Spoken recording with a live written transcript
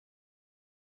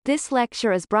This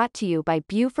lecture is brought to you by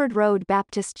Buford Road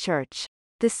Baptist Church.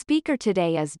 The speaker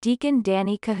today is Deacon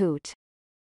Danny Kohout.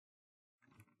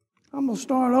 I'm going to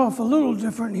start off a little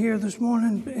different here this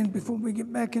morning and before we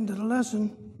get back into the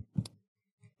lesson.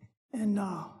 And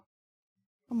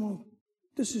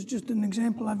this is just an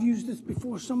example. I've used this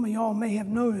before. Some of y'all may have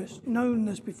known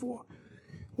this before.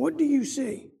 What do you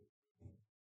see?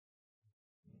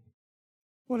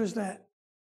 What is that?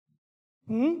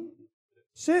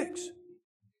 6.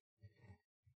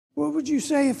 What would you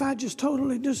say if I just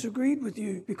totally disagreed with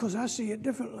you because I see it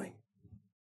differently?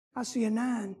 I see a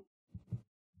 9.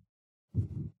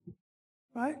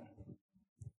 Right?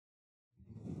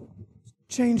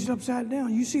 Changed upside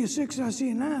down. You see a 6, I see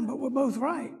a 9, but we're both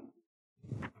right.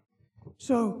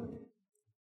 So,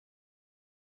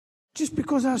 just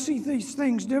because I see these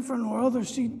things different or others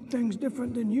see things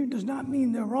different than you does not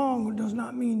mean they're wrong or does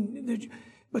not mean that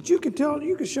but you can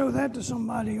show that to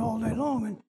somebody all day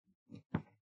long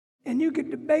and you could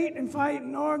debate and fight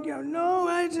and argue. No,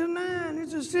 it's a 9,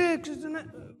 it's a 6, it's a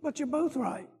 9. But you're both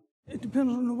right. It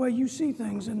depends on the way you see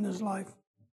things in this life.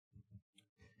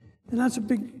 And that's a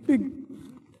big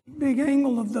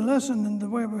angle of the lesson and the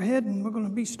way we're heading. We're going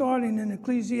to be starting in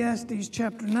Ecclesiastes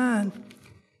chapter 9.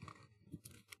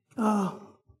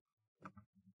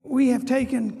 We have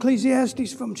taken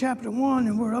Ecclesiastes from chapter 1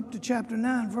 and we're up to chapter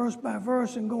 9 verse by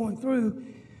verse and going through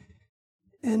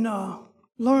and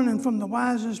learning from the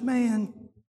wisest man.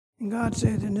 And God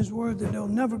said in His Word that there'll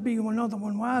never be another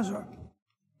one wiser.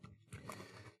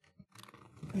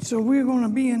 And so we're going to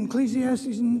be in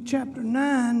Ecclesiastes in chapter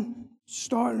 9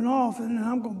 starting off, and then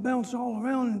I'm going to bounce all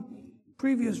around in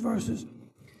previous verses.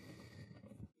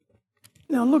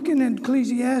 Now, looking at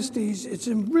Ecclesiastes, it's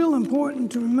real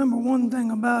important to remember one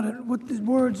thing about it, what the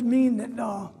words mean that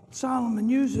Solomon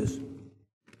uses.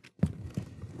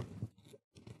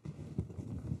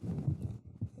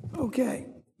 Okay.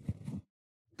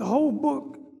 The whole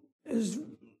book is...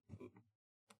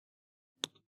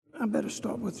 I better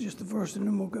start with just the verse and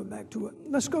then we'll go back to it.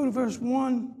 Let's go to verse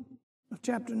 1 of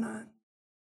chapter 9.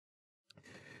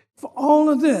 For all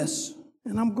of this,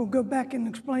 and I'm going to go back and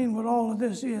explain what all of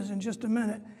this is in just a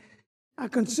minute. I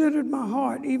considered my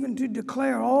heart even to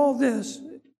declare all this,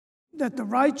 that the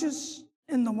righteous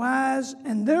and the wise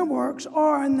and their works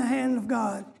are in the hand of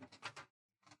God.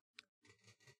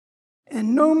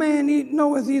 And no man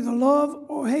knoweth either love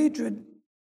or hatred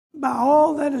by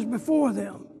all that is before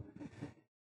them.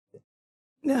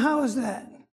 Now, how is that?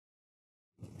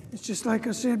 It's just like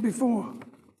I said before.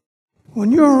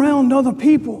 When you're around other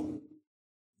people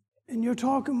and you're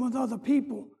talking with other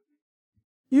people,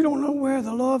 you don't know where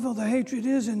the love or the hatred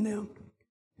is in them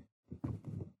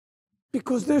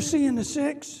because they're seeing the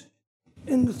 6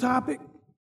 in the topic.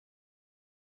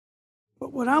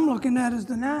 But what I'm looking at is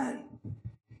the 9.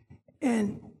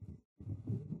 And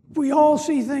we all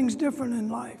see things different in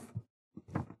life.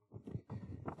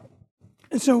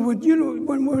 And so when you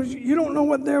don't know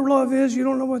what their love is, you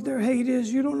don't know what their hate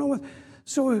is, you don't know what...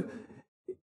 So,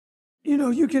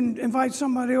 you can invite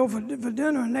somebody over for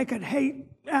dinner and they could hate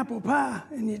apple pie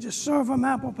and you just serve them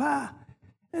apple pie.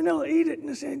 And they'll eat it and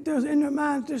they say, in their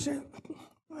mind, they're saying,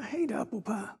 I hate apple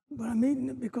pie, but I'm eating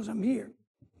it because I'm here.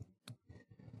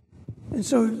 And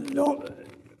so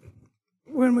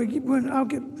I'll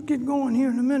get going here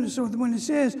in a minute. So when it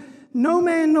says, no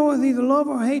man knoweth either love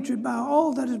or hatred by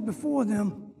all that is before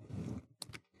them,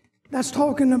 that's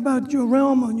talking about your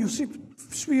realm and your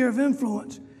sphere of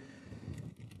influence.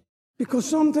 Because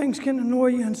some things can annoy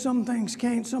you and some things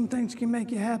can't. Some things can make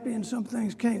you happy and some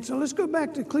things can't. So let's go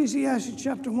back to Ecclesiastes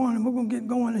chapter 1 and we're going to get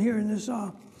going here in this.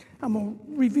 I'm going to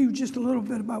review just a little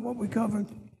bit about what we covered.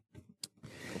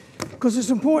 Because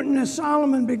it's important as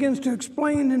Solomon begins to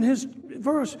explain in his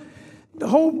verse, the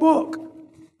whole book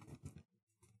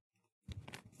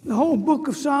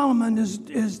of Solomon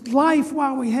is life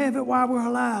while we have it, while we're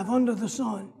alive, under the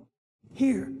sun,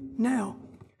 here, now.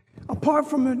 Apart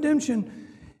from redemption,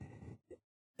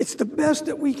 it's the best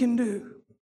that we can do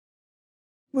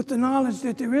with the knowledge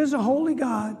that there is a holy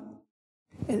God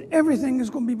and everything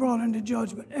is going to be brought into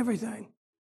judgment, everything.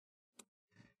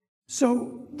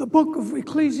 So the book of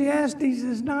Ecclesiastes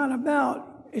is not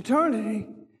about eternity.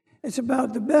 It's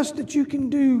about the best that you can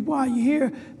do while you're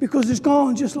here because it's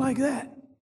gone just like that.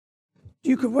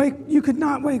 You could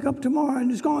not wake up tomorrow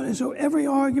and it's gone. And so every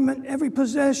argument, every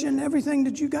possession, everything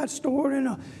that you got stored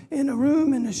in a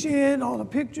room, in a shed, all the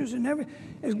pictures and everything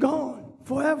is gone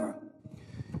forever.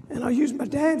 And I'll use my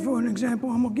dad for an example.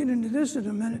 I'm going to get into this in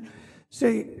a minute.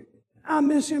 Say, I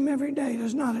miss him every day.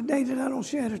 There's not a day that I don't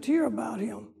shed a tear about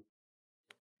him.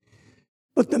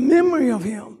 But the memory of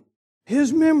him,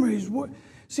 his memories,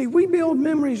 See, we build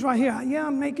memories right here. Yeah,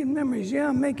 I'm making memories. Yeah,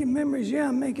 I'm making memories. Yeah,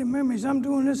 I'm making memories. I'm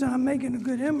doing this and I'm making a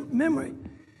good memory.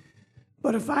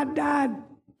 But if I died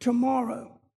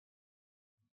tomorrow,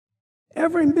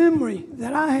 every memory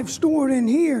that I have stored in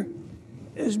here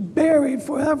is buried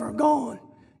forever, gone.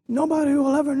 Nobody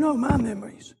will ever know my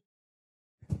memories.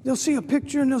 They'll see a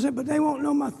picture and they'll say, but they won't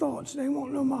know my thoughts. They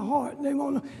won't know my heart. They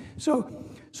won't know.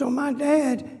 So my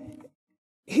dad,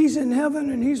 he's in heaven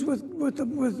and he's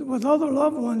with other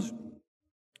loved ones.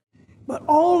 But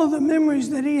all of the memories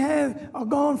that he had are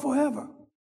gone forever.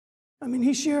 I mean,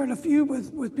 he shared a few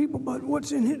with people, but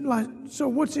what's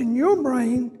in your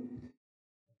brain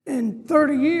in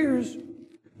 30 years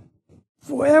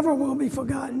forever will be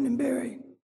forgotten and buried.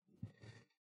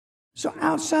 So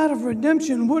outside of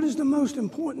redemption, what is the most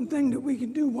important thing that we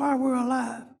can do while we're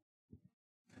alive?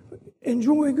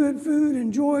 Enjoy good food,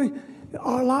 enjoy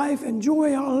our life,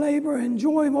 enjoy our labor,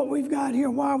 enjoy what we've got here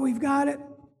while we've got it.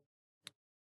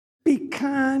 Be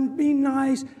kind, be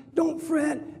nice, don't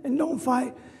fret, and don't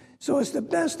fight. So it's the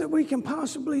best that we can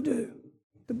possibly do.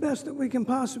 The best that we can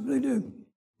possibly do.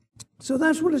 So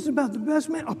that's what it's about. The best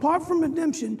man, apart from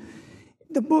redemption,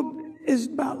 the book is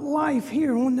about life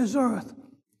here on this earth.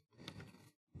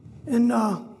 And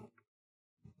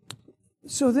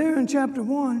so there in chapter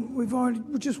 1, we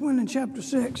just went in chapter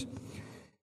 6.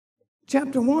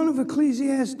 Chapter 1 of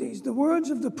Ecclesiastes, the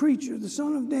words of the preacher, the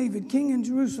son of David, king in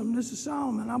Jerusalem. This is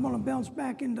Solomon. I'm going to bounce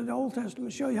back into the Old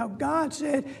Testament, show you how God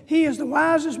said he is the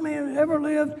wisest man that ever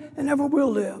lived and ever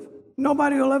will live.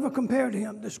 Nobody will ever compare to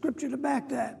him. The scripture to back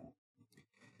that.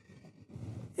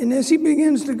 And as he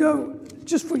begins to go,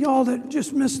 just for y'all that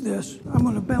just missed this, I'm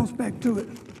going to bounce back to it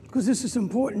because this is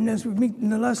important as we meet in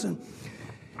the lesson.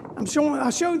 I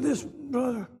showed this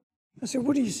brother. I said,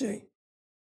 what do you see?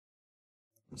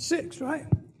 6, right?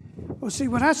 Well, see,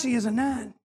 what I see is a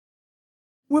 9.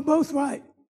 We're both right.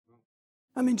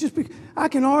 I mean, I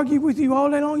can argue with you all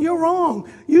day long. You're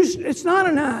wrong. It's not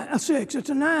a 6. It's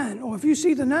a 9. Or if you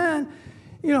see the 9,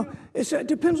 it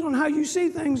depends on how you see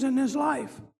things in this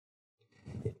life.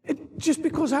 Just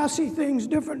because I see things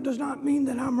different does not mean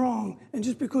that I'm wrong. And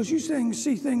just because you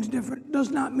see things different does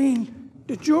not mean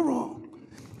that you're wrong.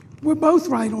 We're both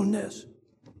right on this.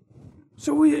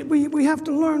 So we have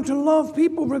to learn to love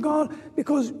people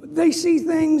because they see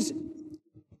things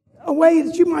a way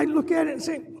that you might look at it and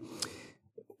say,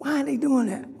 why are they doing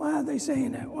that? Why are they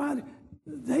saying that?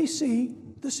 They see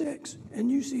the 6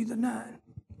 and you see the 9,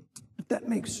 if that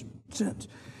makes sense.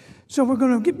 So we're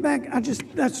going to get back. I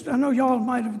know y'all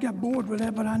might have got bored with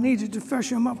that, but I needed to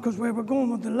freshen them up because where we're going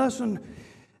with the lesson,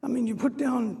 I mean, you put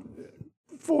down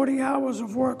 40 hours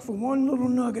of work for one little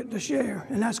nugget to share,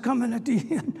 and that's coming at the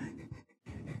end.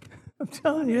 I'm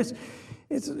telling you,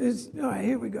 it's all right,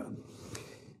 here we go.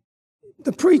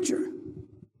 The preacher,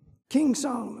 King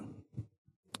Solomon.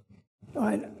 All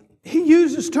right, he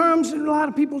uses terms that a lot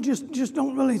of people just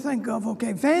don't really think of.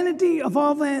 Okay, vanity of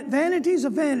all vanities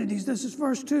of vanities. This is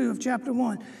verse 2 of chapter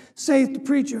 1. Saith the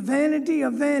preacher, vanity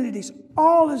of vanities.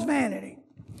 All is vanity.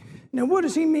 Now, what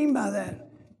does he mean by that?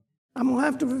 I'm going to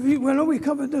have to review. I know we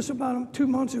covered this about 2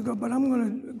 months ago, but I'm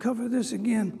going to cover this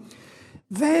again.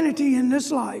 Vanity in this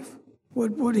life,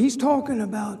 what he's talking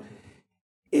about,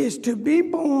 is to be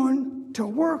born, to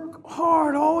work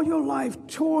hard all your life,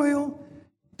 toil,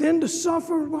 then to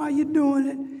suffer while you're doing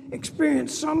it,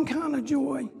 experience some kind of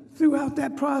joy throughout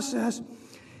that process,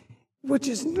 which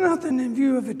is nothing in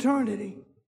view of eternity,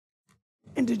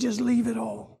 and to just leave it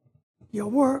all. You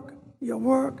work, you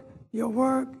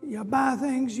buy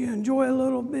things, you enjoy a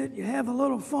little bit, you have a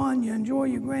little fun, you enjoy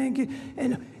your grandkids,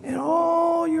 and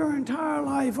all your entire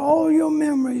life, all your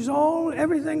memories,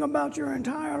 everything about your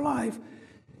entire life,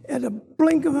 at a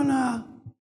blink of an eye,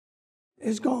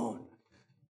 is gone.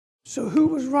 So who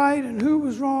was right and who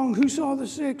was wrong, who saw the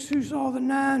 6, who saw the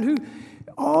 9,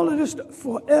 all of this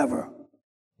forever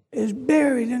is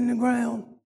buried in the ground.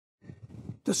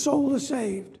 The soul is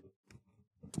saved.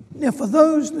 Now for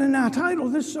those, then I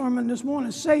titled this sermon this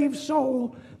morning, Saved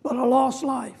Soul, but a Lost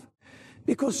Life.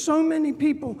 Because so many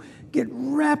people get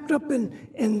wrapped up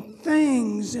in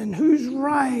things and who's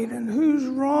right and who's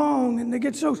wrong, and they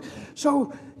get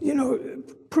so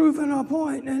proving our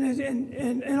point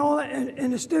and all that,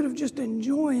 and instead of just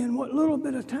enjoying what little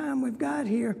bit of time we've got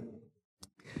here,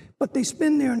 but they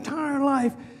spend their entire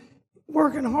life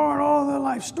working hard all their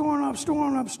life, storing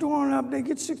up. They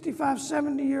get 65,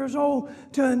 70 years old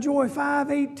to enjoy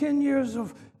 5, 8, 10 years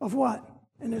of what?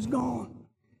 And it's gone.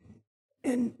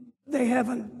 And they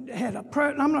haven't had a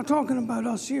prayer. I'm not talking about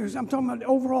us here. I'm talking about the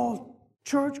overall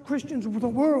church, Christians, the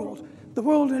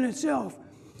world in itself.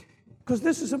 Because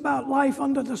this is about life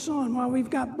under the sun while we've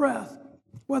got breath.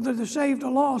 whether they're saved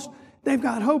or lost, they've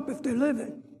got hope if they're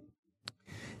living.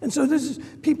 And so this is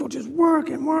people just work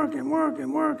and work and work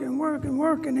and work and work and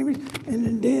work, and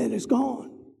then dead is gone.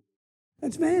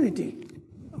 That's vanity,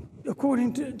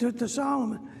 according to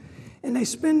Solomon. And they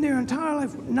spend their entire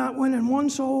life not winning one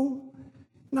soul,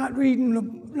 not reading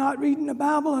the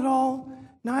Bible at all,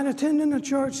 not attending the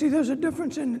church. See, there's a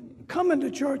difference in coming to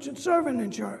church and serving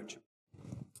in church.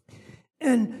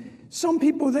 And some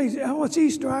people, they say, oh, it's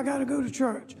Easter, I got to go to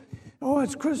church. Oh,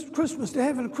 it's Christmas, they're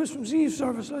having a Christmas Eve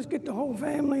service, let's get the whole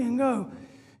family and go.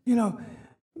 You know,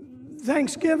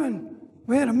 Thanksgiving,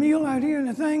 we had a meal out here and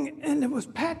the thing, and it was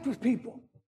packed with people.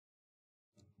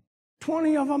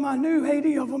 20 of them I knew,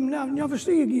 80 of them I'll never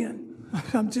see again.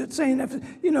 I'm just saying that,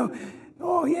 you know,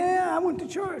 oh yeah, I went to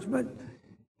church, but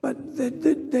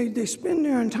they spend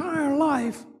their entire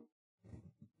life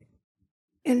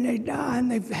and they die and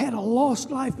they've had a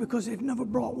lost life because they've never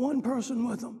brought one person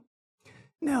with them.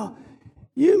 Now,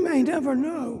 you may never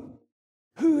know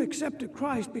who accepted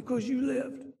Christ because you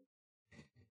lived.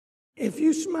 If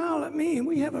you smile at me and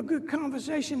we have a good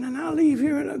conversation and I leave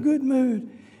here in a good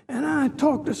mood and I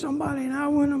talk to somebody and I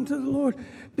win them to the Lord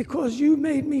because you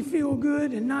made me feel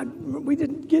good and we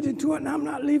didn't get into it and I'm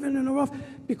not leaving in a rough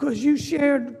because you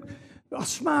shared a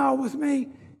smile with me,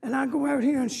 and I go out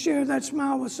here and share that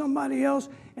smile with somebody else,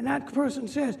 and that person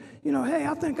says, you know, hey,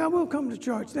 I think I will come to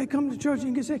church. They come to church and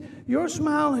you can say, your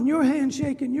smile and your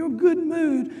handshake and your good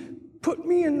mood put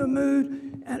me in the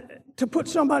mood to put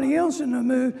somebody else in the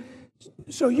mood,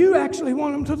 so you actually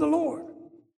want them to the Lord.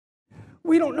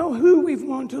 We don't know who we've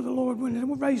won to the Lord when the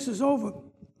race is over.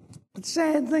 But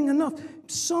sad thing enough,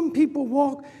 some people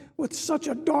walk with such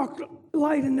a dark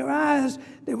light in their eyes,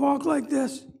 they walk like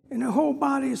this, and their whole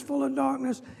body is full of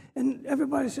darkness, and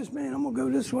everybody says, man, I'm going to go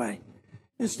this way.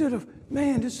 Instead of,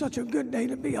 man, it's such a good day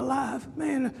to be alive.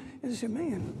 Man, and they say,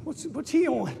 man, what's he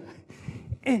on?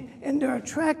 And they're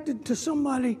attracted to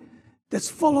somebody that's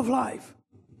full of life,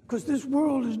 because this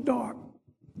world is dark.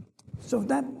 So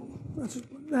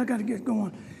I got to get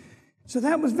going. So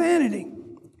that was vanity.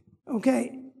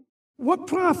 Okay. What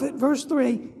profit, verse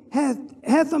 3,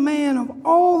 hath a man of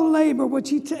all the labor which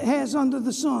he has under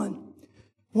the sun?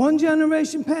 One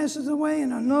generation passes away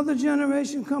and another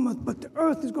generation cometh, but the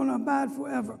earth is going to abide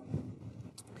forever.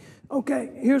 Okay,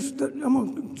 I'm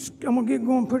going to get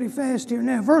going pretty fast here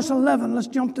now. Verse 11, let's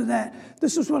jump to that.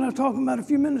 This is what I was talking about a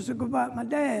few minutes ago about my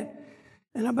dad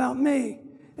and about me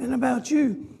and about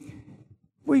you.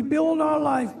 We build our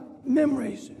life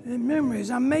memories and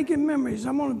memories. I'm making memories.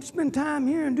 I'm going to spend time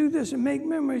here and do this and make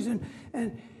memories. And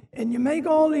you make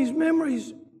all these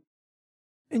memories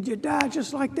and you die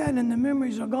just like that, and the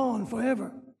memories are gone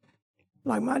forever.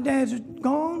 Like my dad's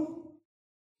gone.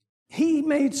 He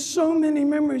made so many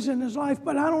memories in his life,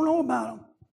 but I don't know about them.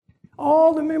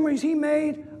 All the memories he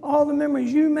made, all the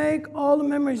memories you make, all the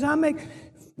memories I make,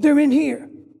 they're in here.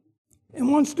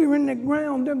 And once they're in the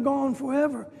ground, they're gone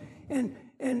forever.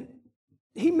 And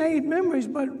he made memories,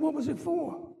 but what was it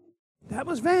for? That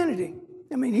was vanity.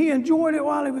 I mean, he enjoyed it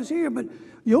while he was here, but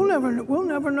we'll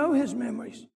never know his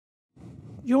memories.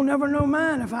 You'll never know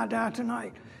mine if I die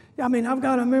tonight. I mean, I've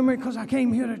got a memory because I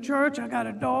came here to church. I got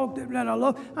a dog that I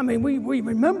love. I mean, we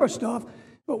remember stuff,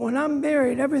 but when I'm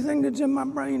buried, everything that's in my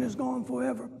brain is gone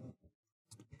forever.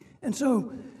 And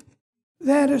so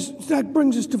that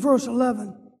brings us to verse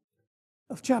 11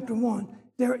 of chapter 1.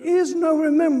 There is no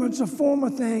remembrance of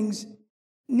former things,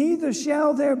 neither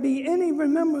shall there be any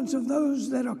remembrance of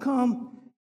those that are come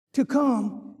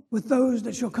with those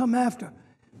that shall come after.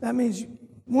 That means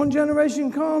one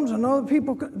generation comes and other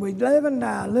people, we live and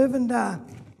die, live and die.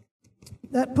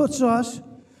 That puts us,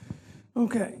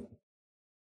 okay,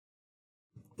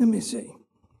 let me see.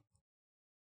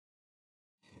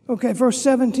 Okay, verse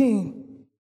 17.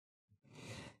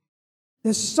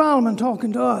 This is Solomon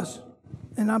talking to us.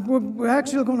 And we're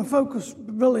actually going to focus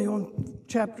really on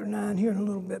chapter 9 here in a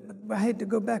little bit, but I had to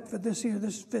go back for this here.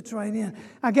 This fits right in.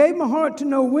 I gave my heart to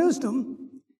know wisdom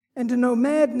and to know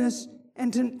madness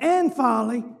and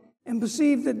folly, and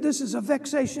perceive that this is a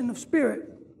vexation of spirit.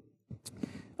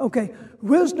 Okay,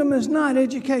 wisdom is not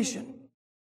education.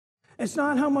 It's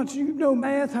not how much you know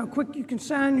math, how quick you can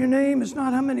sign your name. It's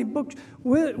not how many books.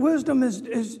 Wisdom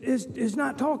is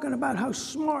not talking about how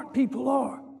smart people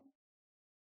are.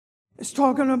 It's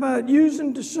talking about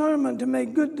using discernment to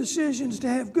make good decisions, to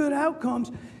have good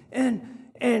outcomes, and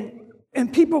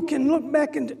people can look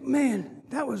back and, man,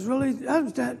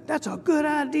 that's a good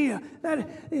idea.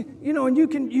 And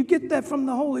you get that from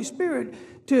the Holy Spirit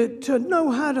to know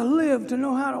how to live, to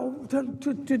know how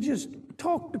to just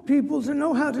talk to people, to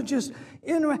know how to just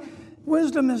interact.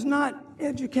 Wisdom is not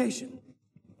education.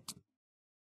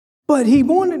 But he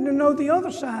wanted to know the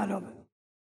other side of it.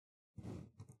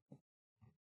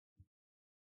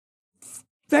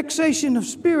 Vexation of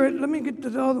spirit. Let me get to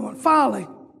the other one. Folly.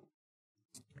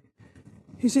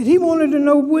 He said he wanted to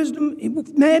know wisdom,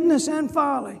 madness, and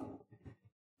folly.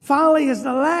 Folly is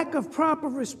the lack of proper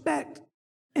respect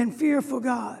and fear for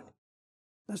God.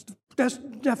 That's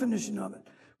the definition of it.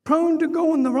 Prone to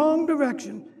go in the wrong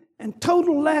direction and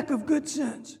total lack of good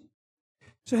sense.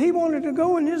 So he wanted to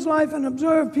go in his life and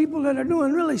observe people that are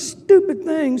doing really stupid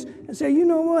things and say, you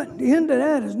know what, the end of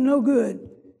that is no good.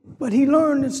 But he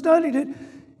learned and studied it,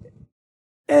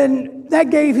 and that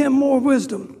gave him more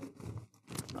wisdom.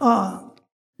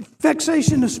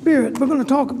 Vexation of spirit. We're going to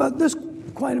talk about this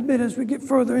quite a bit as we get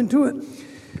further into it.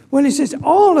 When he says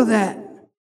all of that,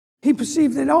 he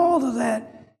perceived that all of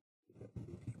that,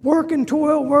 work and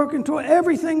toil,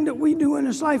 everything that we do in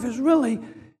this life is really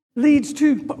leads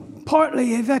to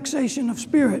partly a vexation of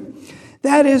spirit.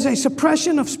 That is a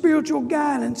suppression of spiritual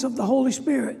guidance of the Holy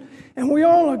Spirit. And we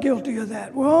all are guilty of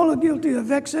that. We're all guilty of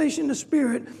vexation of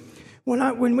spirit.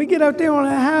 When we get out there on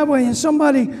a highway and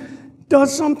somebody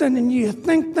does something and you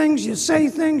think things, you say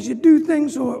things, you do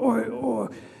things, or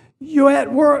you're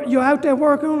at work, you're out there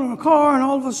working on a car and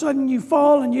all of a sudden you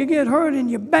fall and you get hurt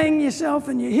and you bang yourself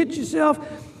and you hit yourself.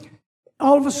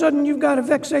 All of a sudden you've got a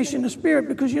vexation of spirit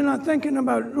because you're not thinking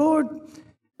about, Lord,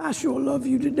 I sure love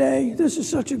you today. This is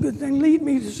such a good thing. Lead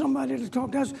me to somebody to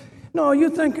talk to us. No,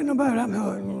 you're thinking about,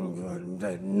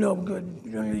 no good.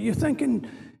 You're thinking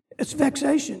it's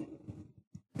vexation.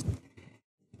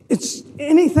 It's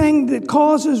anything that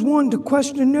causes one to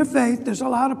question their faith. There's a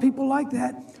lot of people like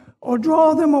that. Or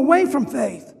draw them away from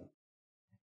faith.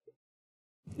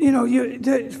 You know,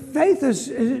 faith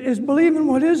is believing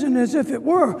what isn't as if it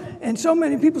were. And so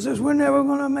many people says, we're never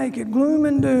going to make it. Gloom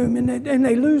and doom. And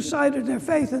they lose sight of their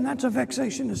faith, and that's a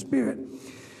vexation of spirit.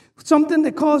 Something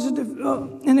that causes,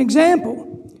 an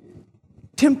example,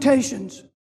 temptations.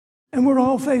 And we'll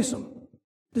all face them.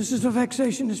 This is a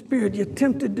vexation of spirit. You're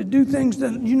tempted to do things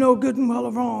that you know good and well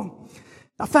are wrong.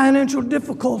 A financial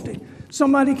difficulty.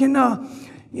 Somebody can,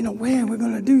 where we're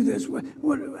going to do this.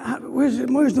 Where's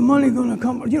the money going to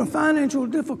come? Financial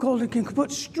difficulty can put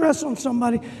stress on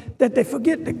somebody that they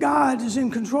forget that God is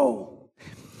in control.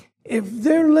 If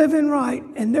they're living right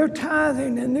and they're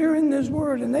tithing and they're in this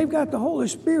word and they've got the Holy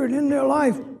Spirit in their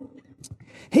life,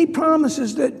 He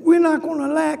promises that we're not going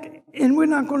to lack and we're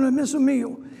not going to miss a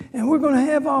meal. And we're going to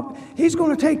have He's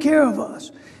going to take care of us.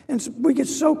 And so we get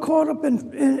so caught up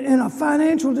in a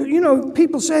financial,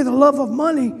 people say the love of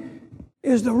money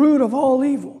is the root of all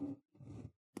evil.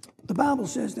 The Bible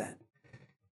says that.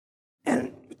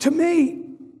 And to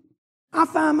me, I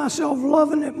find myself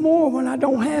loving it more when I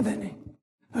don't have any.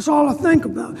 That's all I think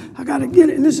about. I got to get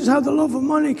it. And this is how the love of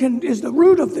money is the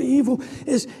root of the evil,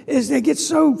 is they get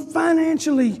so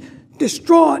financially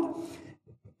distraught.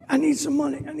 I need some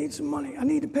money. I need some money. I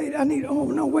need to pay. Oh,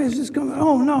 no, where's this coming?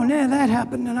 Oh, no, now that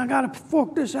happened, and I got to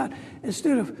fork this out.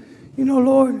 Instead of,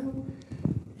 Lord,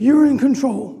 you're in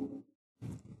control.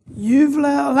 You've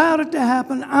allowed it to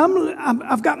happen.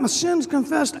 I've got my sins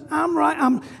confessed. I'm right.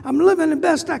 I'm living the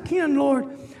best I can,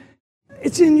 Lord.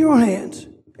 It's in your hands.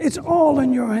 It's all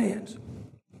in your hands.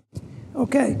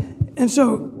 Okay, and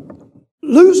so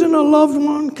losing a loved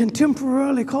one can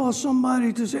temporarily cause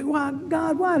somebody to say, "Why,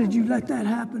 God, why did you let that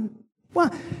happen?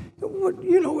 Why?"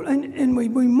 And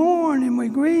we mourn and we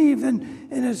grieve, and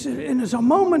it's a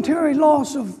momentary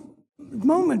loss of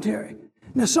momentary.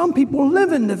 Now, some people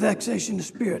live in the vexation of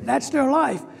spirit. That's their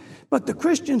life. But the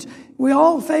Christians, we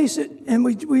all face it, and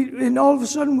and all of a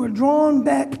sudden we're drawn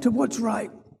back to what's right.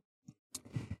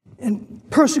 And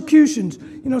persecutions.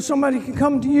 Somebody can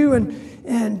come to you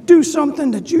and do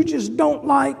something that you just don't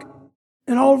like,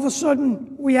 and all of a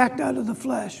sudden we act out of the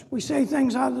flesh. We say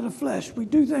things out of the flesh. We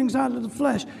do things out of the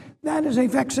flesh. That is a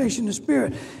vexation of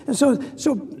spirit. And so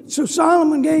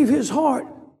Solomon gave his heart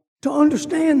to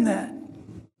understand that.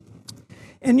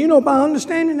 And by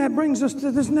understanding that brings us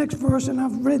to this next verse, and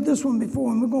I've read this one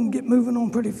before, and we're going to get moving on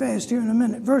pretty fast here in a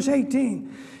minute. Verse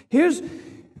 18. Here's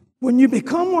when you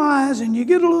become wise and you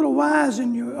get a little wise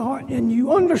in your heart and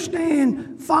you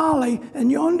understand folly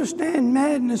and you understand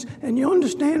madness and you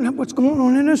understand what's going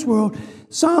on in this world.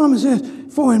 Solomon says,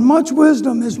 for in much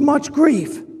wisdom is much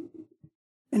grief.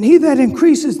 And he that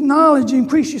increases knowledge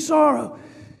increases sorrow.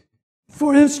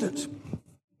 For instance,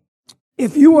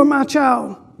 if you were my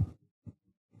child,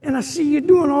 and I see you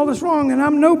doing all this wrong, and I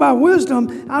know by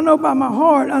wisdom, I know by my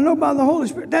heart, I know by the Holy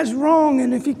Spirit, that's wrong.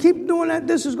 And if you keep doing that,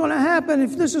 this is going to happen.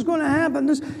 If this is going to happen,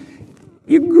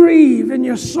 You grieve and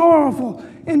you're sorrowful,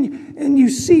 and you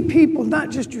see people, not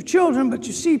just your children, but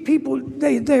you see people,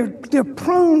 they're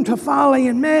prone to folly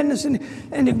and madness, and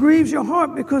it grieves your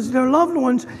heart because they're loved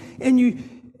ones,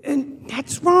 and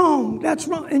that's wrong,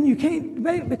 and you can't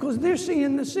debate it because they're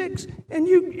seeing the 6, and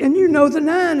you know the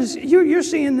 9 is, you're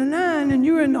seeing the 9, and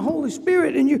you're in the Holy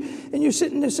Spirit, and you're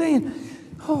sitting there saying,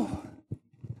 oh,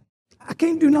 I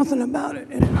can't do nothing about it,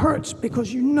 and it hurts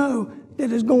because you know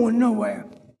that it's going nowhere.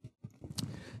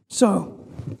 So,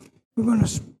 we're going to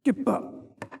skip up.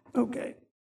 Okay.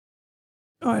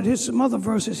 All right, here's some other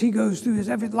verses he goes through. There's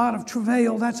every lot of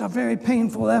travail. That's a very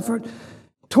painful effort.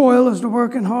 Toil is the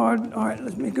working hard. All right,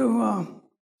 let me go.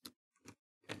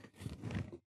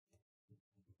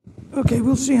 Okay,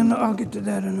 we'll see. I'll get to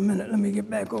that in a minute. Let me get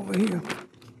back over here.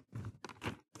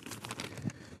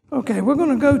 Okay, we're going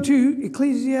to go to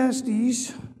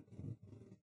Ecclesiastes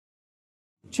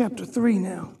chapter 3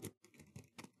 now.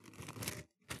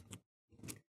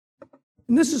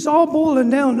 And this is all boiling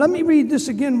down. Let me read this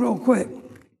again real quick,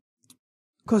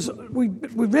 because we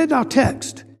read our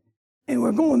text, and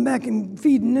we're going back and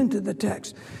feeding into the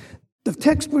text. The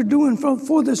text we're doing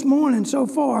for this morning so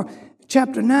far,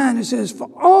 chapter 9, it says, for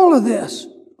all of this,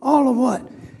 all of what?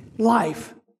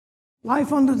 Life.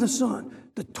 Life under the sun,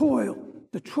 the toil,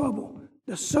 the trouble,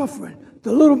 the suffering,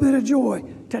 the little bit of joy,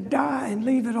 to die and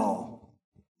leave it all.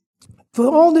 For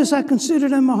all this I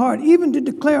considered in my heart, even to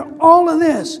declare all of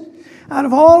this, out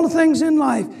of all the things in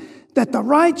life, that the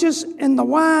righteous and the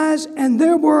wise and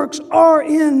their works are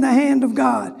in the hand of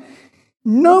God.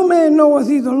 No man knoweth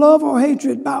either love or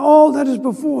hatred by all that is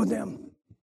before them.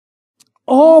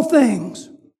 All things.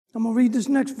 I'm going to read this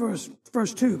next verse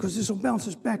 2, because this will bounce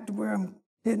us back to where I'm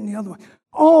heading the other way.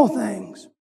 All things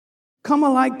come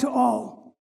alike to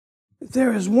all. If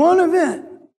there is one event,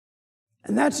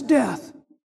 and that's death,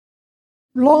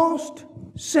 lost,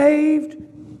 saved,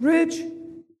 rich,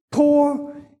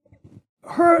 poor,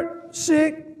 hurt,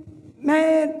 sick,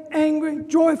 mad, angry,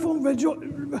 joyful,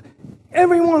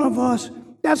 every one of us,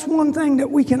 that's one thing that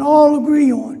we can all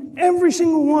agree on. Every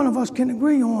single one of us can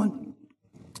agree on.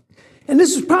 And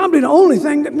this is probably the only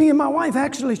thing that me and my wife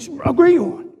actually agree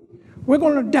on. We're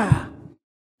going to die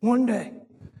one day.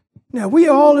 Now, we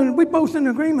both in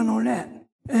agreement on that.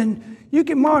 And you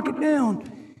can mark it down.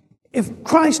 If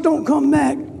Christ don't come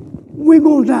back, we're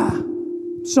going to die.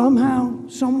 Somehow,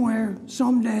 somewhere,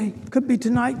 someday. Could be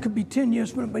tonight, could be 10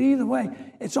 years from now, but either way,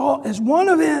 it's one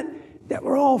event that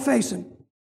we're all facing.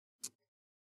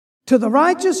 To the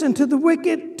righteous and to the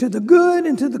wicked, to the good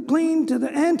and to the clean,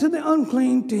 and to the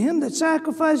unclean, to him that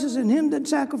sacrifices and him that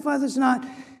sacrifices not,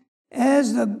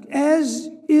 as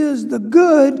is the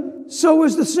good, so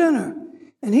is the sinner.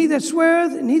 And he that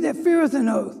sweareth and he that feareth an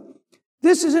oath.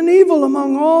 This is an evil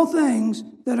among all things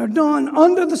that are done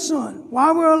under the sun,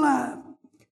 while we're alive,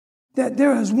 that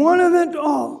there is one event to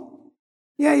all.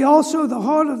 Yea, also the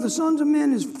heart of the sons of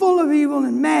men is full of evil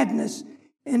and madness,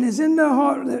 and is in their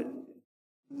heart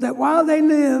that while they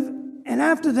live, and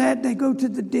after that they go to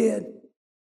the dead.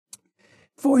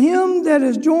 For him that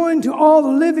is joined to all the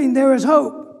living, there is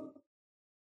hope.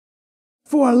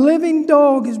 For a living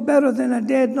dog is better than a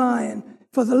dead lion.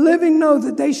 For the living know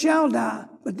that they shall die,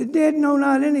 but the dead know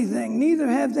not anything, neither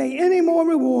have they any more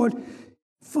reward,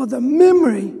 for the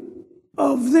memory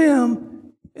of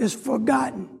them is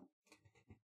forgotten.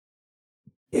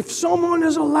 If someone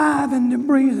is alive and they're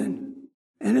breathing,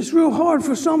 and it's real hard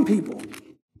for some people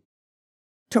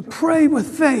to pray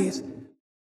with faith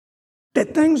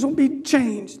that things will be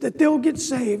changed, that they'll get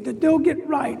saved, that they'll get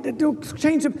right, that they'll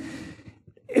change them.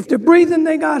 If they're breathing,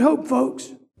 they got hope, folks.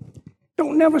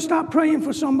 Don't never stop praying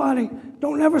for somebody.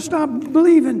 Don't never stop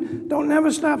believing. Don't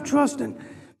never stop trusting.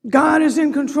 God is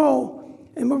in control.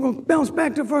 And we're going to bounce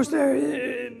back to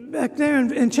back there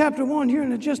in chapter 1 here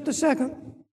in just a second.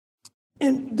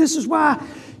 And this is why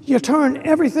you turn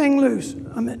everything loose.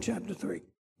 I'm at chapter 3.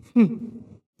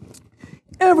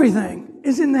 Everything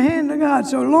is in the hand of God.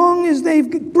 So long as they're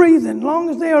breathing, long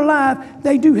as they're alive,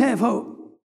 they do have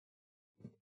hope.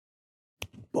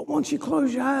 But once you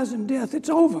close your eyes in death, it's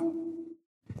over.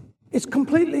 It's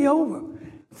completely over.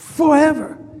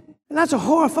 Forever. And that's a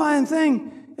horrifying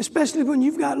thing. Especially when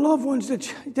you've got loved ones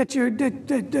that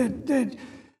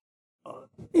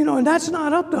and that's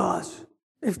not up to us.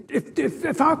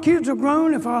 If our kids are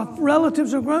grown, if our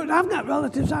relatives are grown, I've got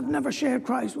relatives I've never shared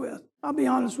Christ with. I'll be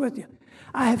honest with you.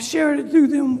 I have shared it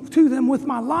to them with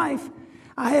my life.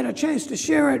 I had a chance to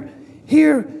share it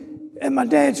here at my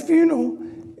dad's funeral,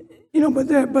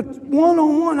 but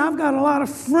one-on-one, I've got a lot of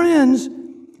friends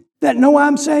that know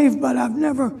I'm saved, but I've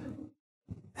never,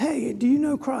 hey, do you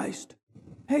know Christ?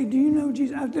 Hey, do you know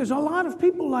Jesus? There's a lot of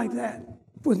people like that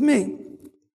with me.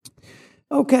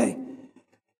 Okay.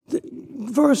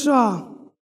 Verse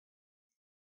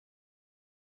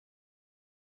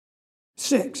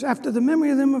 6. After the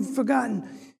memory of them have forgotten.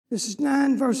 This is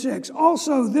 9, verse 6.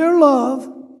 Also, their love,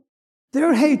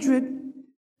 their hatred,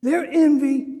 their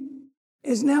envy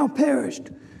is now perished.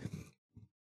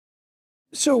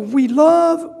 So we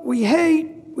love, we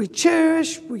hate, we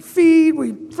cherish, we feed,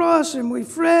 we fuss, and we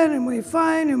fret, and we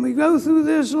fight, and we go through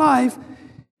this life,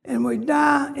 and we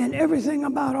die, and everything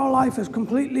about our life is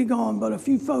completely gone but a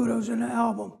few photos in an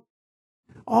album.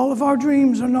 All of our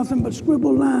dreams are nothing but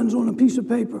scribbled lines on a piece of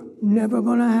paper. Never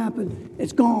going to happen.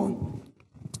 It's gone.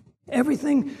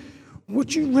 Everything,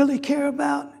 what you really care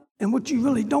about and what you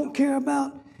really don't care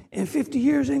about, in 50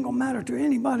 years ain't going to matter to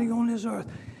anybody on this earth.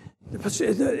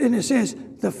 And it says,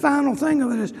 the final thing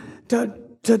of it is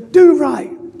to do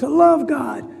right, to love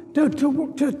God, to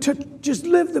just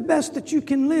live the best that you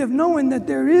can live, knowing that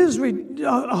there is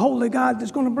a holy God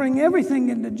that's going to bring everything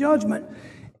into judgment.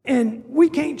 And we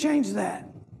can't change that.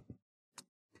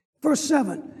 Verse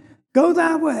 7, go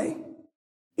thy way,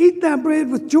 eat thy bread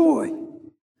with joy,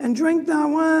 and drink thy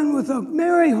wine with a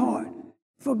merry heart,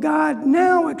 for God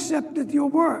now accepteth your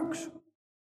works.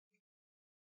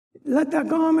 Let thy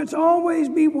garments always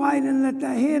be white, and let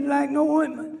thy head lack no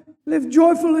ointment. Live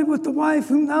joyfully with the wife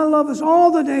whom thou lovest all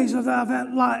the days of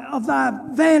thy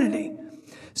vanity.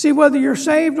 See, whether you're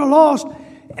saved or lost,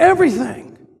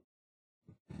 everything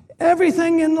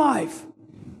in life,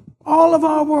 all of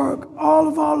our work, all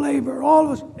of our labor,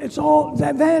 all of us, it's all,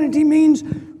 that vanity means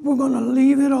we're going to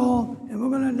leave it all and we're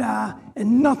going to die,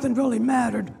 and nothing really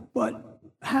mattered but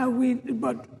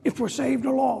if we're saved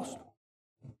or lost.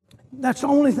 That's the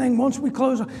only thing. Once we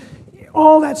close,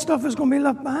 all that stuff is going to be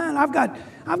left behind. I've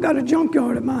got a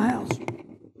junkyard at my house.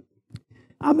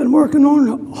 I've been working on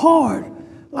it hard,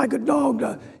 like a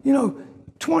dog.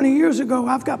 20 years ago,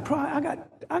 I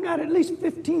got at least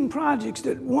 15 projects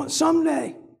that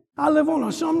someday. I live on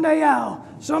a someday owl.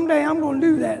 Someday I'm going to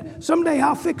do that. Someday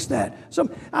I'll fix that.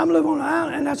 I'm living on an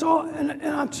island, and that's all.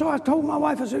 So I told my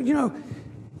wife, I said,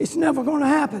 it's never going to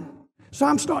happen. So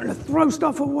I'm starting to throw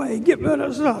stuff away, get rid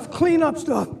of stuff, clean up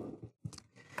stuff.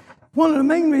 One of the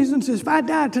main reasons is if I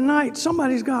die tonight,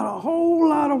 somebody's got a whole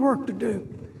lot of work to do.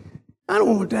 I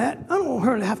don't want that. I don't want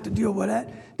her to have to deal with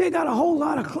that. They got a whole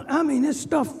lot of, this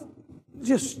stuff,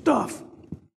 just stuff.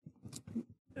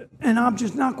 And I'm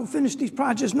just not going to finish these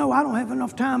projects. No, I don't have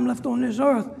enough time left on this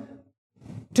earth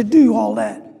to do all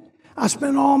that. I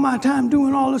spend all my time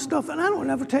doing all this stuff, and I don't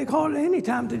ever take hardly any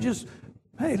time to just,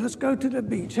 hey, let's go to the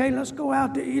beach. Hey, let's go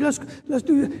out to eat. Let's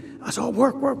do this. I saw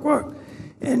work.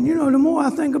 And, the more I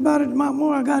think about it, the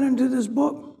more I got into this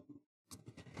book.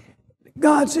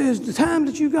 God says the time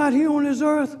that you got here on this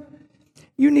earth,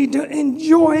 you need to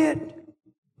enjoy it.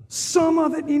 Some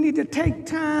of it, you need to take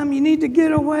time. You need to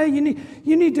get away. You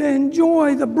need to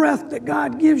enjoy the breath that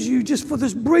God gives you just for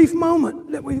this brief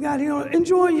moment that we've got here.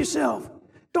 Enjoy yourself.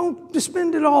 Don't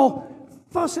spend it all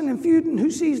fussing and feuding who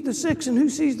sees the 6 and who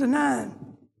sees the 9.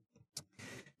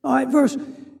 All right, verse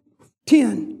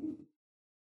 10.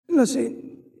 Let's see.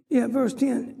 Yeah, verse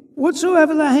 10.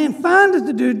 Whatsoever thy hand findeth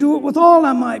to do, do it with all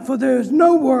thy might, for there is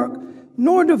no work,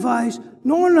 nor device,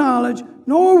 nor knowledge,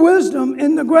 nor wisdom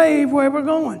in the grave where we're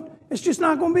going. It's just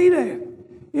not going to be there.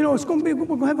 It's going to be, we're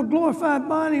going to have a glorified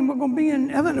body, and we're going to be in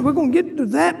heaven, and we're going to get to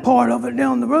that part of it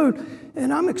down the road.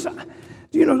 And I'm excited.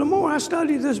 The more I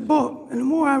study this book and the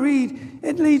more I read,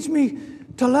 it leads me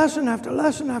to lesson after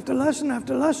lesson after lesson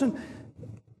after lesson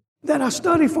that I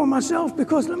study for myself,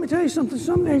 because let me tell you something,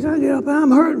 some days I get up and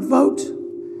I'm hurting, folks.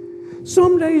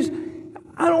 Some days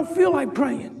I don't feel like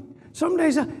praying. Some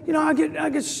days I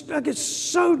get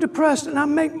so depressed, and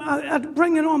I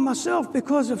bring it on myself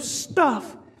because of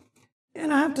stuff.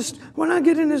 And I have to, when I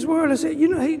get in this word, I say,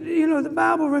 the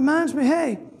Bible reminds me,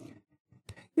 hey,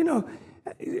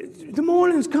 the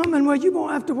morning's coming where you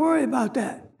won't have to worry about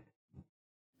that.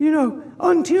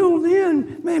 Until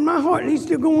then, man, my heart needs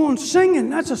to go on singing.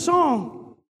 That's a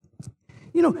song.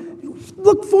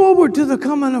 Look forward to the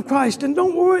coming of Christ, and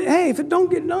don't worry. Hey, if it don't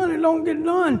get done, it don't get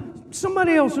done.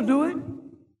 Somebody else will do it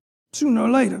sooner or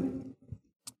later.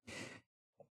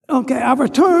 Okay, I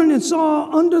returned and saw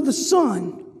under the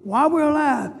sun, while we're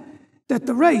alive, that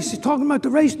the race, he's talking about the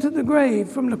race to the grave,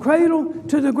 from the cradle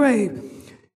to the grave.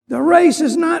 The race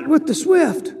is not with the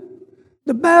swift.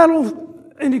 The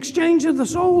battle in exchange of the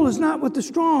soul is not with the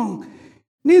strong.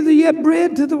 Neither yet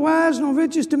bread to the wise, nor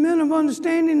riches to men of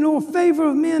understanding, nor favor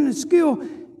of men and skill,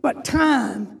 but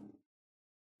time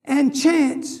and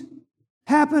chance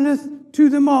happeneth to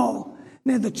them all.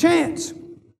 Now the chance,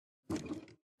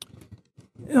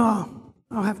 I'll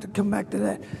have to come back to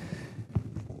that.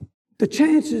 The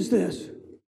chance is this.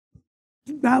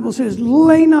 The Bible says,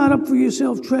 lay not up for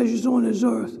yourself treasures on this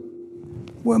earth,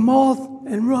 where moth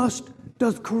and rust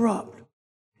doth corrupt.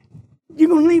 You're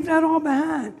going to leave that all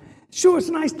behind. Sure, it's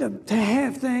nice to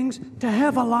have things, to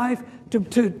have a life, to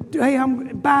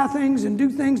buy things and do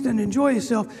things and enjoy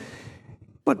yourself.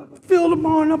 But fill the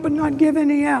barn up and not give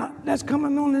any out. That's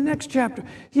coming on the next chapter.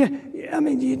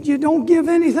 You don't give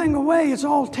anything away. It's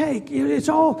all take. It's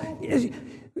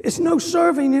no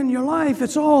serving in your life.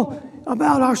 It's all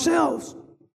about ourselves.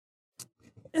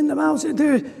 And the Bible said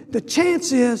the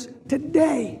chance is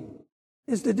today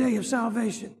is the day of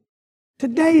salvation.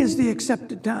 Today is the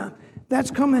accepted time.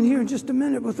 That's coming here in just a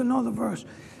minute with another verse.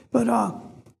 But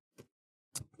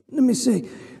let me see.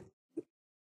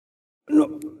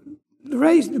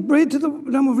 Raise the bread to the.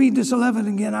 I'm going to read this 11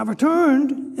 again. I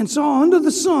returned and saw under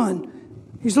the sun.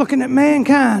 He's looking at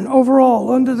mankind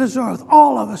overall under this earth.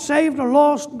 All of us, saved or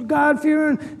lost,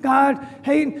 God-fearing,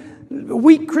 God-hating,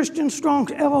 weak Christian,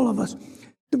 strong, all of us.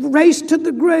 The race to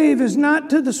the grave is not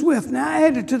to the swift. Now, I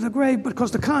added to the grave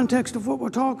because the context of what we're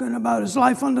talking about is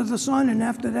life under the sun, and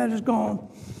after that is gone.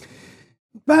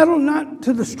 Battle not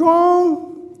to the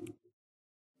strong.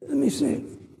 Let me see.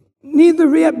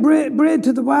 Neither yet bread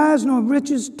to the wise, nor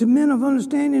riches to men of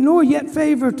understanding, nor yet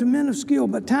favor to men of skill.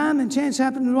 But time and chance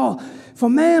happen to all. For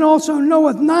man also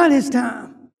knoweth not his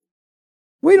time.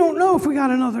 We don't know if we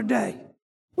got another day.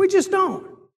 We just don't.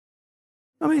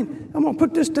 I mean, I'm going to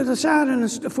put this to the side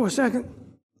for a second.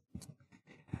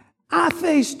 I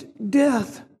faced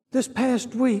death this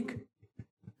past week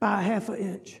by 1/2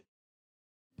 inch.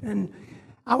 And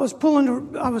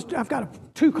I've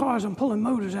got 2 cars I'm pulling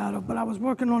motors out of, but I was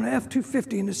working on an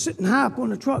F-250 and it's sitting high up on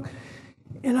the truck.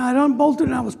 And I'd unbolted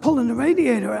and I was pulling the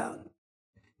radiator out.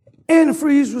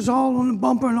 Antifreeze was all on the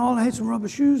bumper and all. I had some rubber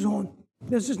shoes on.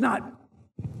 This is not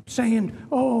saying,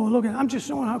 oh, look, I'm just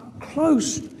showing how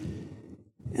close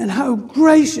and how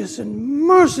gracious and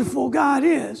merciful God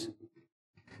is.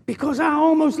 Because I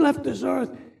almost left this earth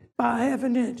by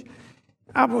 1/2 inch.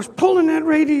 I was pulling that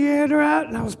radiator out,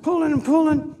 and I was pulling and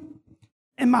pulling,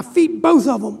 and my feet, both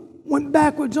of them, went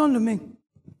backwards under me.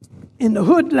 And the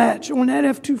hood latch on that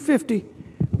F-250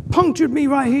 punctured me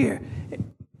right here.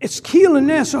 It's healing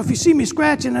there, so if you see me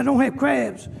scratching, I don't have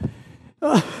crabs.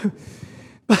 But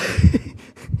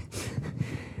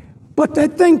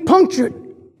that thing punctured.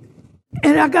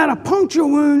 And I got a puncture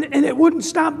wound, and it wouldn't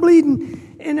stop bleeding.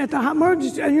 And at the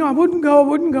emergency, I wouldn't go.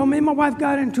 Me and my wife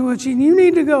got into it. She said, you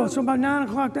need to go. So about 9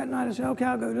 o'clock that night, I said, okay,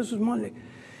 I'll go. This was Monday.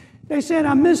 They said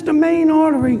I missed the main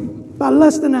artery by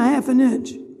less than 1/2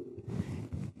 inch.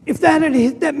 If that had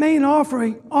hit that main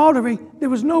artery, there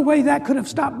was no way that could have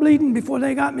stopped bleeding before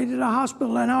they got me to the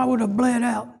hospital, and I would have bled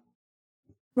out.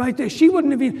 Right there. She would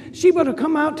have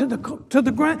come out to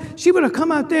the ground. She would have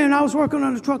come out there, and I was working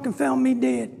on the truck and found me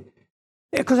dead.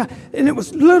 And it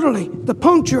was literally the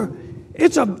puncture.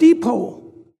 It's a deep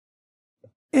hole.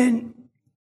 And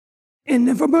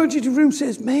the emergency room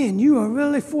says, man, you are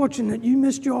really fortunate you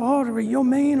missed your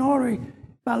main artery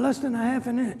by less than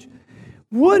 1/2 inch.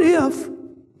 What if,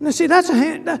 now see,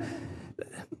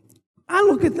 I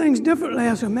look at things differently.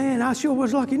 I say, man, I sure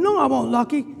was lucky. No, I wasn't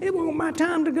lucky. It wasn't my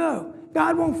time to go.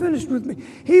 God won't finish with me.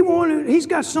 He's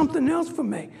got something else for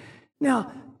me.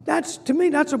 Now, to me,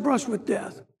 that's a brush with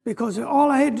death. Because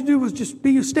all I had to do was just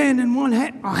be standing a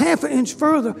 1/2 inch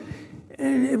further,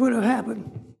 and it would have happened.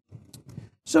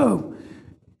 So,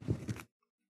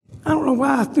 I don't know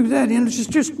why I threw that in. It's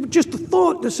just a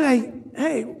thought to say,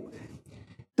 hey,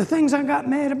 the things I got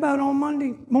mad about on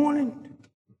Monday morning,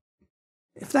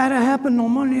 if that had happened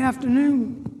on Monday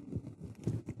afternoon,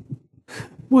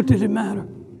 what did it matter?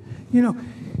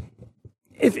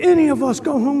 If any of us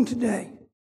go home today,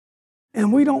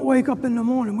 and we don't wake up in the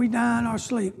morning, we die in our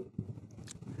sleep,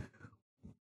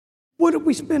 what did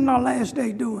we spend our last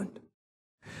day doing?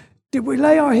 Did we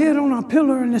lay our head on our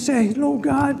pillow and say, Lord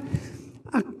God,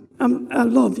 I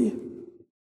love you.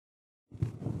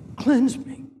 Cleanse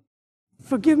me.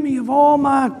 Forgive me of all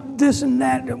my this and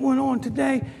that went on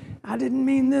today. I didn't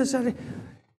mean this.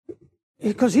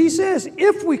 Because he says,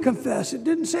 if we confess, it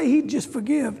didn't say he'd just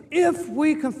forgive. If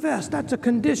we confess, that's a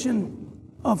condition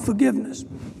of forgiveness.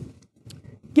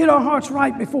 Get our hearts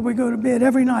right before we go to bed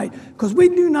every night, because we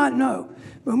do not know.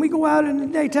 When we go out in the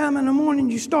daytime in the morning,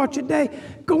 you start your day,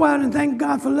 go out and thank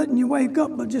God for letting you wake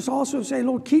up, but just also say,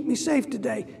 Lord, keep me safe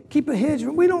today. Keep a hedge.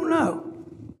 We don't know.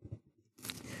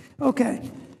 Okay,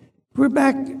 we're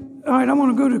back. All right, I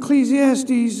want to go to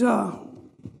Ecclesiastes.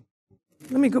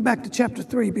 Let me go back to chapter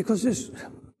 3, because let's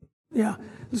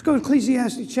go to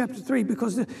Ecclesiastes chapter 3,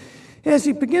 because as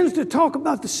he begins to talk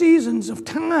about the seasons of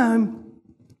time,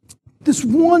 this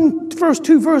first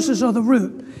 2 verses are the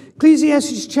root.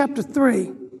 Ecclesiastes chapter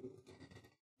 3.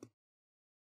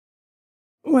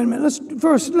 Wait a minute,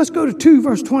 let's go to 2,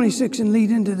 verse 26 and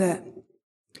lead into that.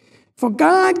 For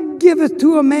God giveth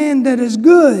to a man that is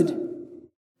good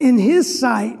in his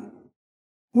sight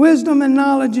wisdom and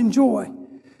knowledge and joy.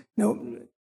 No,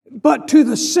 but to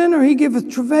the sinner he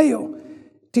giveth travail,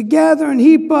 to gather and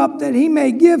heap up, that he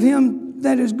may give him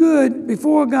that is good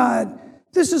before God.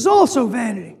 This is also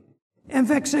vanity and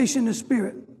vexation of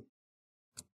spirit.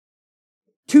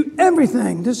 To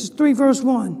everything, this is 3 verse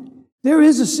 1, there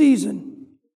is a season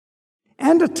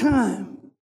and a time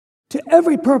to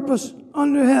every purpose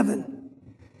under heaven.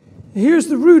 Here's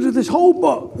the root of this whole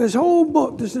book,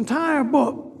 this entire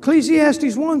book.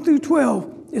 Ecclesiastes 1 through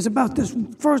 12 is about this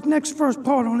next first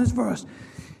part on this verse.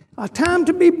 A time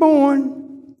to be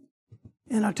born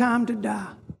and a time to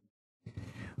die.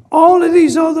 All of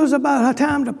these others about a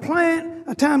time to plant,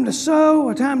 a time to sow,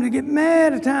 a time to get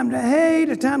mad, a time to hate,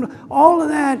 all of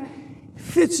that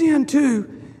fits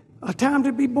into a time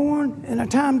to be born and a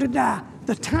time to die.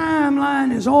 The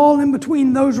timeline is all in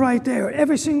between those right there.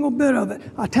 Every single bit of it.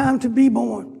 A time to be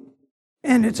born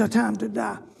and it's a time to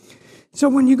die. So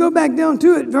when you go back down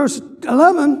to it, verse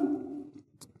 11,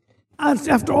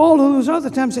 after all of those other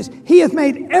times, it says, He hath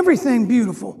made everything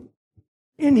beautiful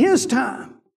in His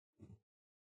time.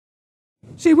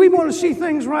 See, we want to see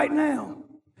things right now.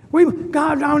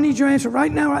 God, I don't need your answer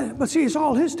right now. But see, it's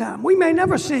all His time. We may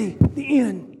never see the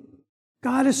end.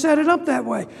 God has set it up that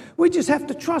way. We just have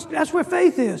to trust. That's where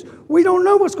faith is. We don't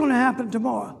know what's going to happen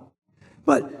tomorrow.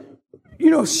 But,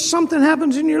 something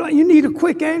happens in your life. You need a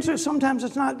quick answer. Sometimes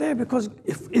it's not there because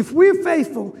if we're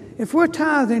faithful, if we're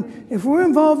tithing, if we're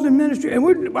involved in ministry,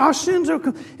 and our sins are,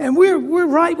 and we're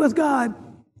right with God,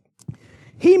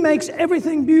 He makes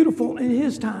everything beautiful in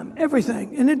His time.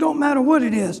 Everything. And it don't matter what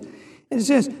it is. And it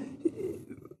says,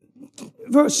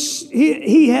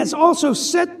 He has also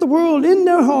set the world in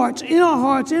their hearts, in our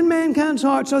hearts, in mankind's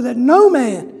hearts, so that no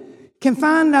man can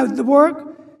find out the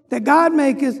work that God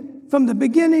maketh from the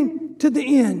beginning to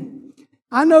the end.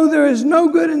 I know there is no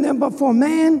good in them but for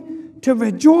man to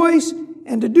rejoice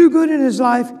and to do good in his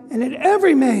life, and that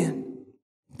every man,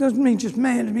 doesn't mean just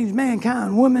man, it means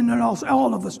mankind, women, and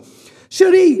all of us,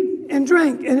 should eat and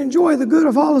drink and enjoy the good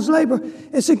of all his labor.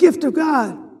 It's a gift of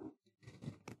God.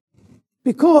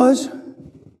 Because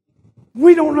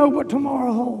we don't know what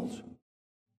tomorrow holds.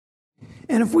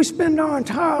 And if we spend our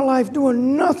entire life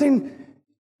doing nothing,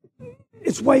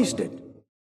 it's wasted.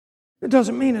 It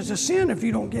doesn't mean it's a sin if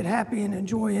you don't get happy and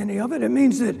enjoy any of it. It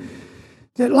means that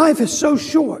life is so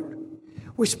short.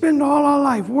 We spend all our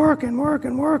life working,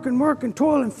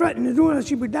 toiling, fretting, and doing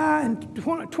this. We die,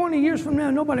 and 20 years from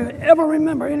now, nobody will ever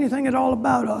remember anything at all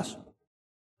about us.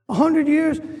 100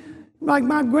 years, like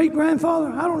my great-grandfather,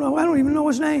 I don't even know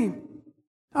his name.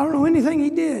 I don't know anything he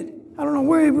did. I don't know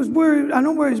where he was, I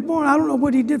know where he was born. I don't know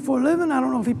what he did for a living. I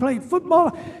don't know if he played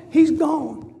football. He's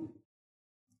gone.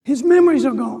 His memories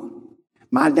are gone.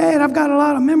 My dad, I've got a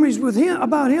lot of memories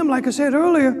about him, like I said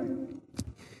earlier.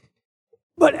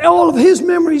 But all of his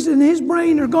memories in his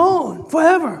brain are gone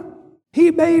forever. He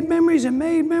made memories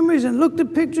and looked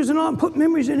at pictures and all, and put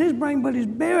memories in his brain, but he's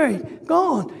buried,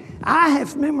 gone. I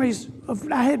have memories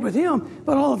I had with him,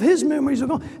 but all of his memories are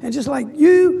gone. And just like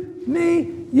you,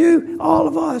 me, you, all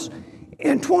of us,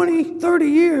 in 20, 30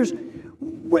 years,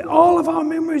 with all of our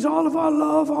memories, all of our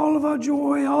love, all of our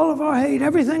joy, all of our hate,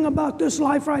 everything about this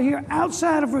life right here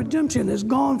outside of redemption is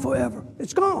gone forever.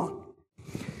 It's gone.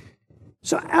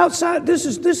 So outside, this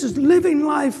is living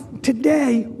life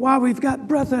today while we've got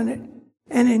breath in it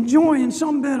and enjoying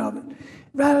some bit of it,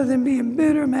 rather than being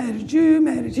bitter, mad at you,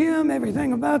 mad at him,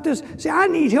 everything about this. See, I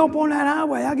need help on that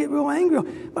highway. I get real angry,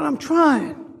 but I'm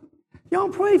trying. Y'all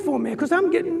pray for me because I'm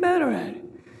getting better at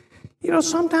it.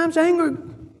 Sometimes anger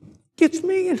gets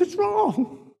me and it's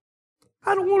wrong.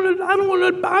 I don't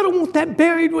want that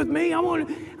buried with me. I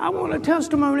want a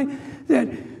testimony that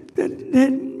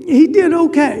he did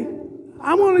okay.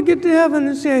 I want to get to heaven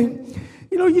and say,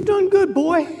 you done good,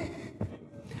 boy.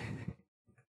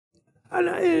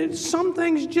 Some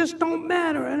things just don't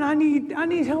matter, and I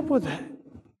need help with that.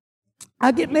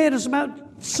 I get mad about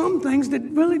some things that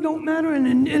really don't matter,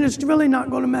 and it's really not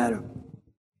going to matter.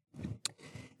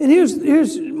 And here's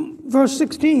verse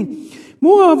 16.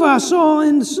 Moreover, I saw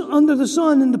under the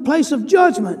sun in the place of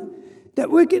judgment that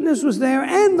wickedness was there,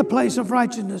 and the place of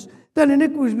righteousness that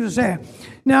iniquity was there.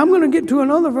 Now, I'm going to get to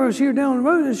another verse here down the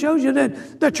road that shows you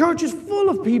that the church is full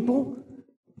of people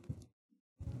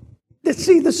that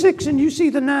see the 6 and you see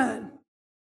the 9.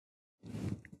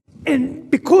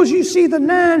 And because you see the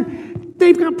 9,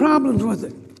 they've got problems with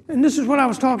it. And this is what I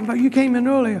was talking about. You came in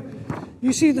earlier.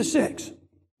 You see the 6.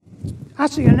 I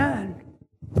see a 9.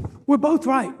 We're both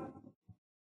right.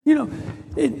 You know,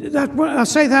 I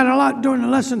say that a lot during the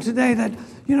lesson today, that,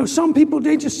 you know, some people,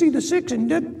 they just see the 6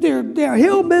 and they're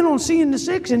hell-bent on seeing the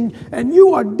 6, and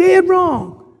you are dead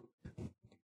wrong.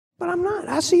 But I'm not.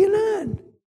 I see a 9.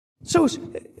 So, it's,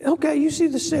 okay, you see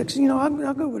the 6, you know,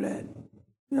 I'll go with that.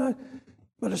 You know,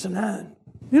 but it's a 9.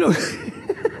 You know.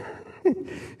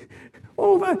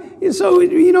 So,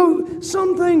 you know,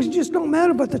 some things just don't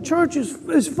matter, but the church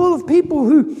is full of people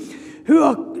who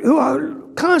are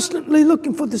constantly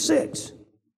looking for the 6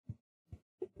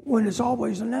 when it's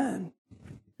always a 9.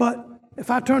 But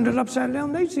if I turned it upside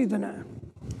down, they'd see the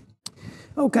 9.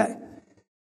 Okay.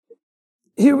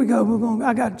 Here we go.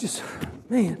 I got just,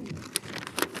 man.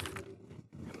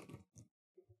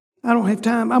 I don't have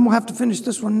time. I'm going to have to finish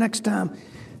this one next time,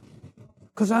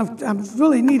 because I've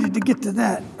really needed to get to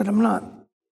that, but I'm not.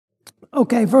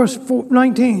 Okay, verse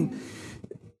 19.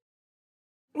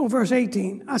 Or verse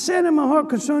 18. I said in my heart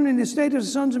concerning the state of the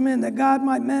sons of men, that God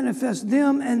might manifest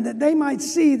them, and that they might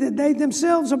see that they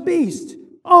themselves are beasts.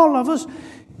 All of us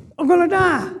are going to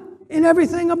die, and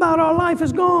everything about our life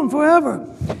is gone forever.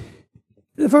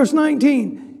 Verse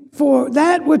 19. For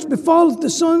that which befalleth the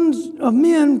sons of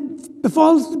men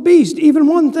befalleth the beast, even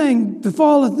one thing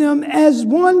befalleth them, as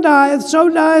one dieth, so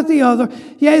dieth the other.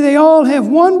 Yea, they all have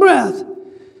one breath,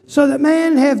 so that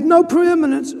man have no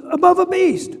preeminence above a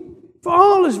beast. For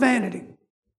all is vanity.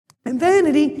 And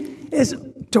vanity is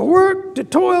to work, to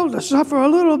toil, to suffer a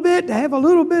little bit, to have a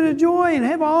little bit of joy, and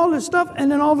have all this stuff,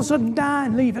 and then all of a sudden die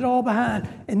and leave it all behind,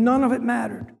 and none of it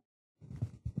mattered.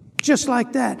 Just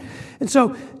like that. And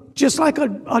so, just like a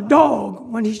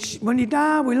dog, when he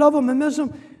died, we love him and miss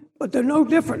him, but they're no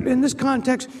different in this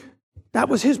context. That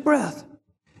was his breath.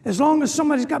 As long as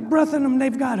somebody's got breath in them,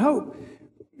 they've got hope.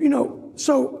 You know,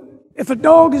 so if a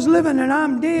dog is living and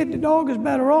I'm dead, the dog is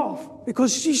better off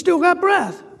because she's still got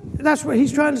breath. That's what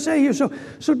he's trying to say here. So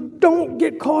don't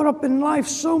get caught up in life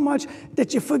so much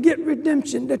that you forget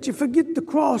redemption, that you forget the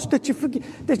cross, that you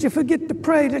forget to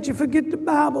pray, that you forget the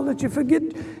Bible, that you forget,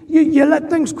 you let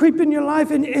things creep in your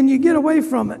life and you get away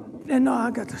from it. And no,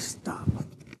 I got to stop.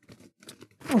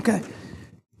 Okay,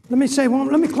 let me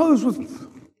close with,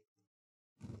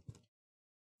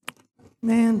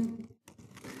 man,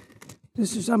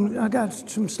 I got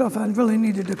some stuff I really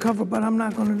needed to cover, but I'm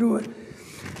not going to do it.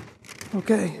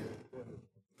 Okay.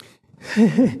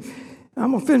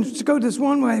 I'm going to finish to go this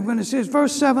one way when it says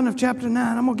verse 7 of chapter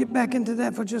 9. I'm going to get back into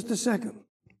that for just a second.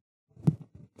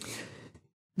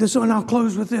 This one I'll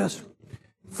close with this.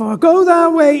 For go thy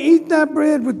way, eat thy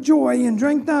bread with joy, and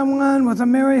drink thy wine with a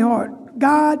merry heart.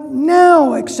 God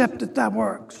now accepteth thy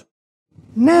works.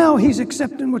 Now he's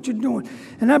accepting what you're doing.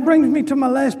 And that brings me to my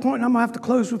last point, and I'm going to have to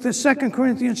close with this. 2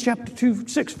 Corinthians chapter 2,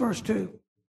 6, verse 2.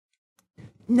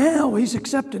 Now he's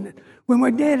accepting it. When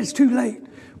we're dead, it's too late.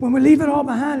 When we leave it all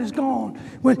behind, it's gone.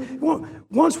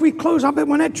 Once we close up,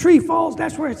 when that tree falls,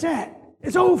 that's where it's at.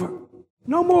 It's over.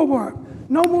 No more work.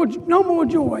 No more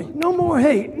joy. No more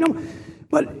hate.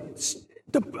 But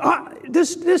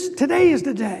today is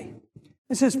the day.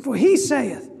 It says, for he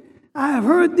saith, I have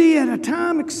heard thee at a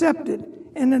time accepted,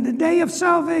 and in the day of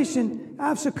salvation I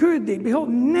have secured thee. Behold,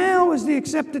 now is the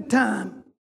accepted time.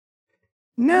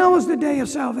 Now is the day of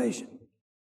salvation.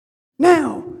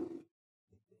 Now,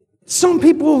 some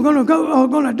people are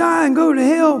going to die and go to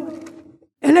hell,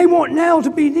 and they want now to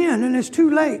be then, and it's too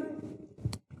late.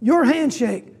 Your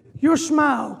handshake, your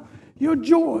smile, your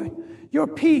joy, your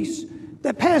peace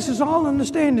that passes all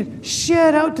understanding,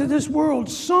 shed out to this world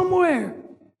somewhere.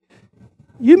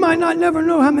 You might not never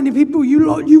know how many people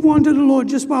you won to the Lord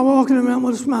just by walking around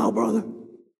with a smile, brother.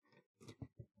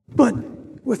 But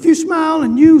if you smile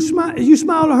and you smile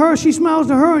to her, she smiles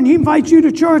to her, and he invites you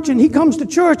to church, and he comes to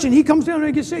church, and he comes down there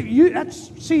and gets saved.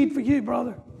 That's seed for you,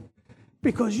 brother.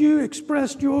 Because you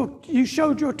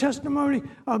showed your testimony,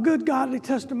 a good godly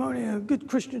testimony, a good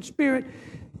Christian spirit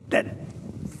that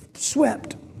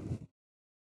swept.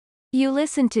 You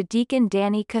listen to Deacon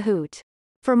Danny Kohout.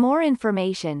 For more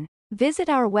information, visit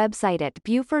our website at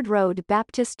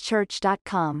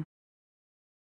BufordRoadBaptistChurch.com.